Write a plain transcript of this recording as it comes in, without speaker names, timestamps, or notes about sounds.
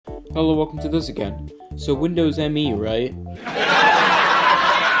Hello, welcome to this again. So Windows ME, right?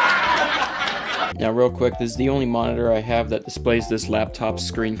 Now real quick, this is the only monitor I have that displays this laptop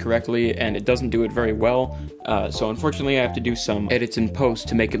screen correctly, and it doesn't do it very well, so unfortunately I have to do some edits in post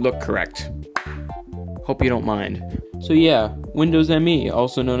to make it look correct. Hope you don't mind. So yeah, Windows ME,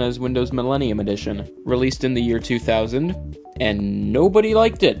 also known as Windows Millennium Edition, released in the year 2000, and nobody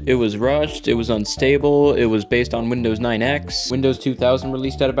liked it. It was rushed, it was unstable, it was based on Windows 9X. Windows 2000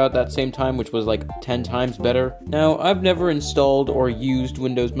 released at about that same time, which was like 10 times better. Now, I've never installed or used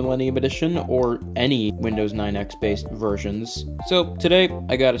Windows Millennium Edition or any Windows 9X based versions. So today,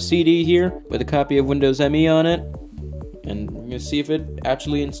 I got a CD here with a copy of Windows ME on it, and we're gonna see if it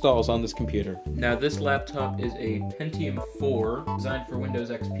actually installs on this computer. Now, this laptop is a Pentium 4 designed for Windows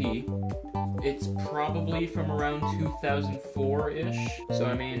XP. It's probably from around 2004-ish, so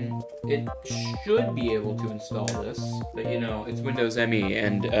I mean, it should be able to install this, but you know, it's Windows ME,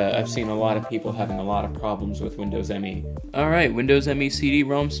 and I've seen a lot of people having a lot of problems with Windows ME. Alright, Windows ME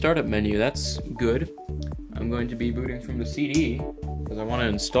CD-ROM startup menu, that's good. I'm going to be booting from the CD, because I want to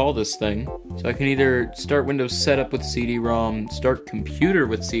install this thing. So I can either start Windows setup with CD-ROM, start computer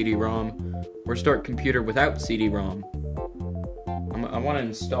with CD-ROM, or start computer without CD-ROM. I want to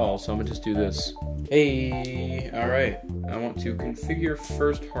install, so I'm going to just do this. Hey, alright. I want to configure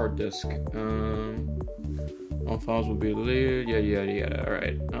first hard disk. All files will be deleted, yada.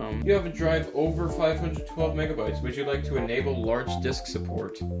 Alright. You have a drive over 512 megabytes. Would you like to enable large disk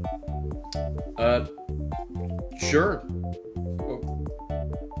support? Sure.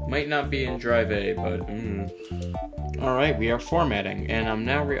 Might not be in drive A, but Alright, we are formatting, and I'm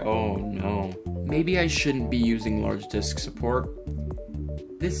now oh no. Maybe I shouldn't be using large disk support.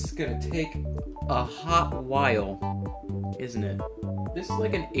 This is gonna take a hot while, isn't it? This is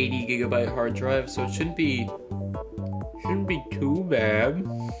like an 80 gigabyte hard drive, so it shouldn't be too bad.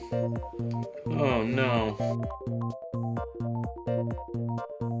 Oh no.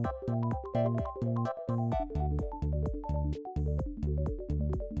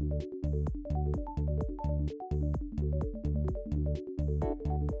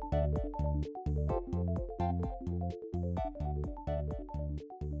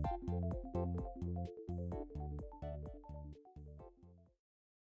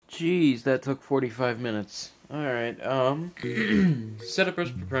 Jeez, that took 45 minutes. Alright, setup is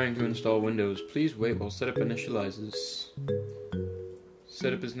preparing to install Windows. Please wait while setup initializes.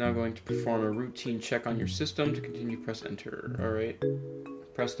 Setup is now going to perform a routine check on your system. To continue, press enter. Alright.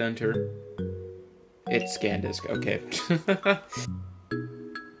 Pressed enter. It's ScanDisk. Okay.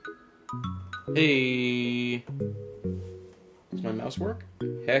 Hey. Does my mouse work?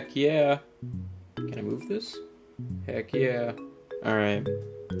 Heck yeah. Can I move this? Heck yeah. Alright.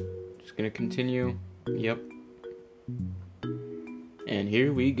 Just gonna continue. Yep. And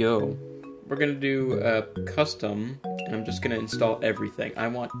here we go. We're gonna do a custom, and I'm just gonna install everything. I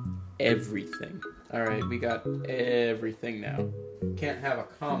want everything. Alright, we got everything now. Can't have a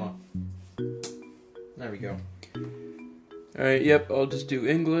comma. There we go. Alright, yep, I'll just do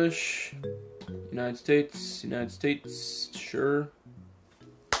English. United States, sure.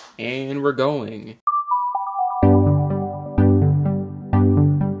 And we're going.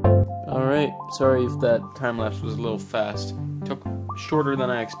 Alright, sorry if that time-lapse was a little fast. Took shorter than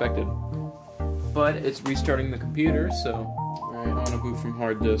I expected. But it's restarting the computer, so... Alright, I want to boot from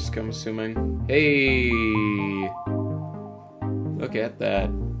hard disk, I'm assuming. Hey! Look at that.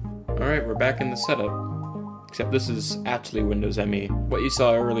 Alright, we're back in the setup. Except this is actually Windows ME. What you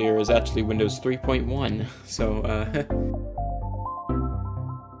saw earlier is actually Windows 3.1, so,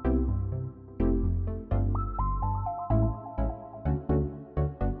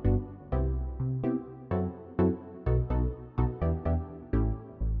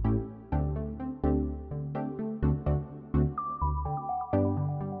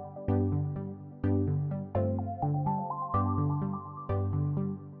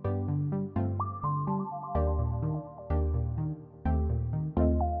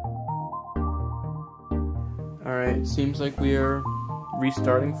 Alright, seems like we are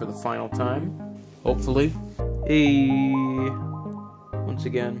restarting for the final time. Hopefully. Hey! Once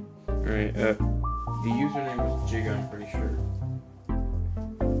again. Alright, the username is Jiga, I'm pretty sure.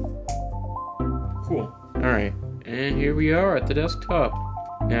 Cool. Alright, and here we are at the desktop.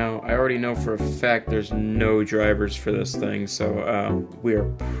 Now, I already know for a fact there's no drivers for this thing, so we are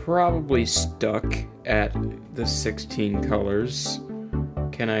probably stuck at the 16 colors.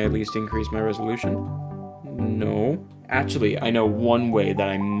 Can I at least increase my resolution? No. Actually, I know one way that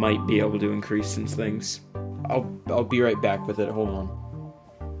I might be able to increase some things. I'll be right back with it. Hold on.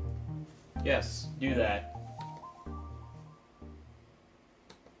 Yes, do that.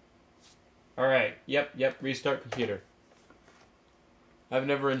 Alright, yep, restart computer. I've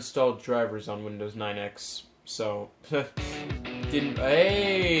never installed drivers on Windows 9X, so...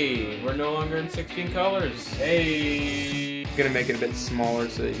 Hey! We're no longer in 16 colors! Hey! I'm gonna make it a bit smaller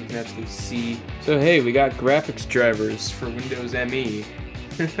so that you can actually see. So hey, we got graphics drivers for Windows ME.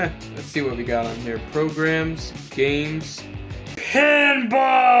 Let's see what we got on here. Programs, games, pinball!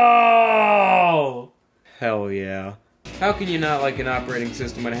 Hell yeah. How can you not like an operating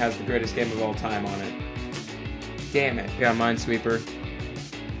system when it has the greatest game of all time on it? Damn it. Got Minesweeper.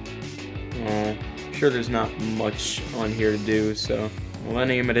 Oh, sure there's not much on here to do, so...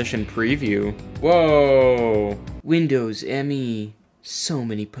 Millennium Edition preview. Whoa! Windows ME. So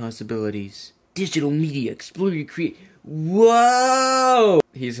many possibilities. Digital media, explore your Whoa!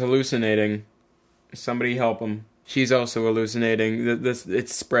 He's hallucinating. Somebody help him. She's also hallucinating.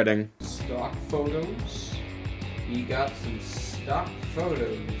 It's spreading. Stock photos. We got some stock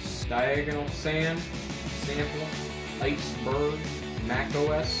photos. Diagonal sand, sample, iceberg,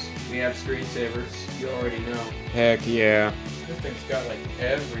 macOS. We have screensavers. You already know. Heck yeah. This thing's got like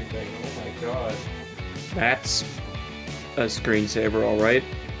everything. Oh my god. That's a screensaver, alright.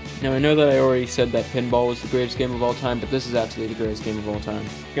 Now I know that I already said that pinball was the greatest game of all time, but this is actually the greatest game of all time.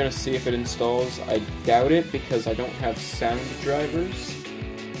 I'm gonna see if it installs. I doubt it because I don't have sound drivers.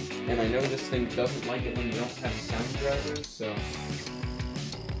 And I know this thing doesn't like it when you don't have sound drivers, so...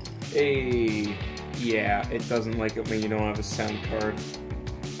 Hey... Yeah, it doesn't like it when you don't have a sound card.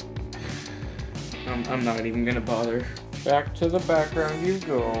 I'm not even gonna bother. Back to the background you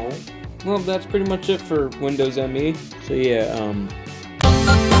go. Well, that's pretty much it for Windows ME. So yeah,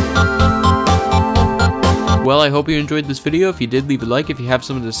 Well, I hope you enjoyed this video. If you did, leave a like. If you have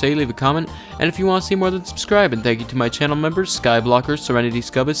something to say, leave a comment. And if you want to see more, then subscribe. And thank you to my channel members, Skyblocker, Serenity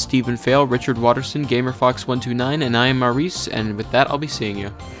Scubbas, Stephen Fail, Richard Watterson, GamerFox129, and I am Maurice. And with that, I'll be seeing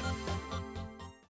you.